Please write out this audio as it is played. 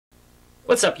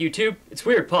What's up, YouTube? It's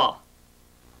Weird Paul.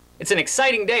 It's an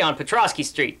exciting day on Petrosky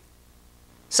Street.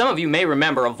 Some of you may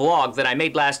remember a vlog that I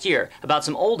made last year about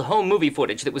some old home movie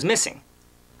footage that was missing.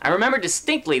 I remember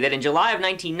distinctly that in July of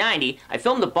 1990, I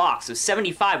filmed a box of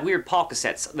 75 Weird Paul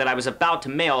cassettes that I was about to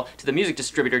mail to the music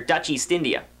distributor Dutch East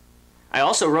India. I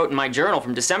also wrote in my journal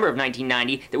from December of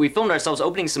 1990 that we filmed ourselves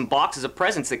opening some boxes of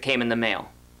presents that came in the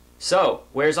mail. So,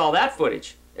 where's all that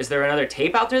footage? Is there another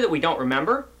tape out there that we don't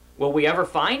remember? Will we ever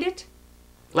find it?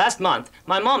 Last month,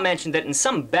 my mom mentioned that in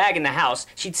some bag in the house,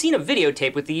 she'd seen a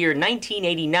videotape with the year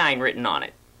 1989 written on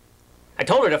it. I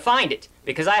told her to find it,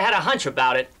 because I had a hunch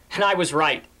about it, and I was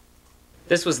right.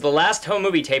 This was the last home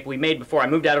movie tape we made before I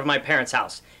moved out of my parents'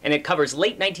 house, and it covers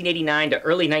late 1989 to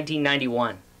early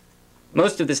 1991.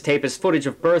 Most of this tape is footage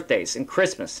of birthdays and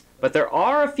Christmas, but there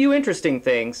are a few interesting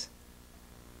things.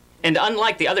 And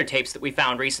unlike the other tapes that we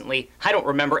found recently, I don't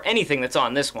remember anything that's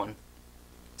on this one.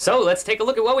 So let's take a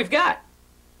look at what we've got.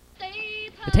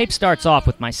 The tape starts off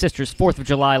with my sister's 4th of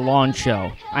July lawn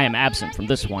show. I am absent from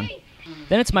this one.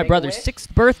 Then it's my brother's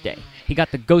 6th birthday. He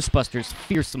got the Ghostbusters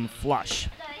Fearsome Flush.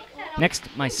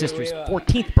 Next, my sister's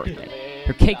 14th birthday.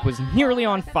 Her cake was nearly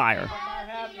on fire.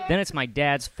 Then it's my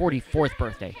dad's 44th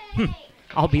birthday.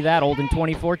 I'll be that old in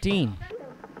 2014.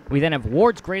 We then have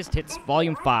Ward's Greatest Hits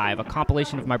Volume 5, a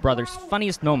compilation of my brother's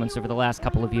funniest moments over the last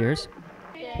couple of years.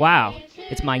 Wow,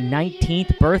 it's my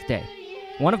 19th birthday.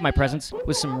 One of my presents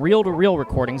was some reel-to-reel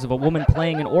recordings of a woman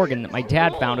playing an organ that my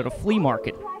dad found at a flea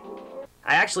market.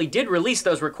 I actually did release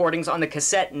those recordings on the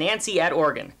cassette Nancy at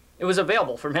Organ. It was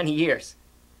available for many years.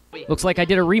 Looks like I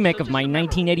did a remake of my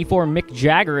 1984 Mick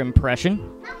Jagger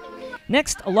impression.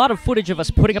 Next, a lot of footage of us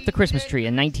putting up the Christmas tree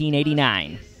in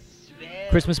 1989.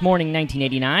 Christmas morning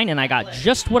 1989, and I got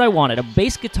just what I wanted, a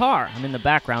bass guitar. I'm in the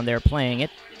background there playing it.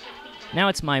 Now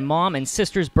it's my mom and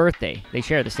sister's birthday. They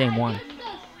share the same one.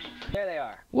 There they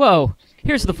are. Whoa,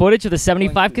 here's the footage of the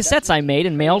 75 cassettes I made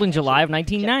and mailed in July of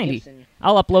 1990.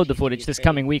 I'll upload the footage this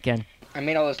coming weekend. I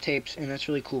made all those tapes, and that's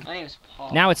really cool. My name's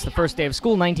Paul. Now it's the first day of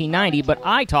school, 1990, but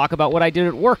I talk about what I did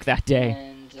at work that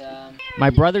day. My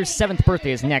brother's 7th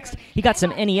birthday is next. He got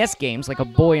some NES games, like a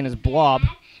boy and his blob.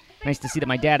 Nice to see that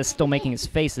my dad is still making his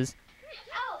faces.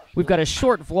 We've got a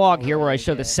short vlog here where I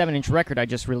show the 7-inch record I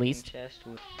just released.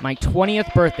 My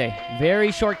 20th birthday.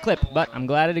 Very short clip, but I'm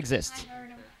glad it exists.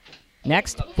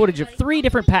 Next, footage of 3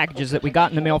 different packages that we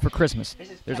got in the mail for Christmas.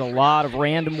 There's a lot of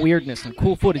random weirdness and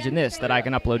cool footage in this that I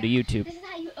can upload to YouTube.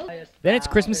 Then it's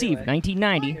Christmas Eve,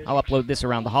 1990. I'll upload this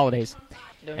around the holidays.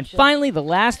 And finally, the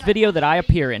last video that I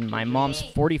appear in, my mom's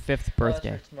 45th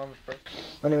birthday.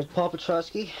 My name is Paul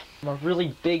Petrosky. I'm a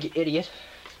really big idiot.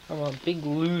 I'm a big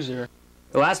loser.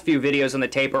 The last few videos on the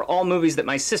tape are all movies that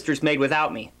my sisters made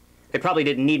without me. They probably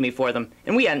didn't need me for them,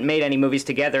 and we hadn't made any movies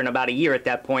together in about a year at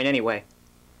that point anyway.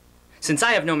 Since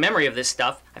I have no memory of this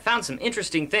stuff, I found some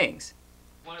interesting things.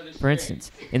 For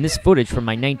instance, in this footage from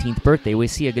my 19th birthday, we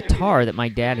see a guitar that my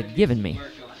dad had given me.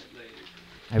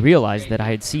 I realized that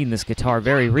I had seen this guitar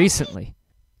very recently.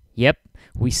 Yep,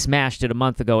 we smashed it a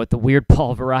month ago at the Weird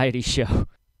Paul Variety Show.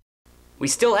 We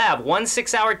still have one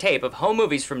 6-hour tape of home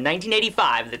movies from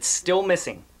 1985 that's still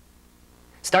missing.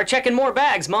 Start checking more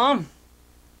bags, Mom!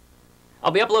 I'll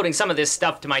be uploading some of this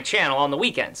stuff to my channel on the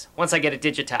weekends, once I get it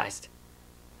digitized.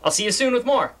 I'll see you soon with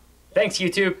more. Thanks,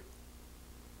 YouTube.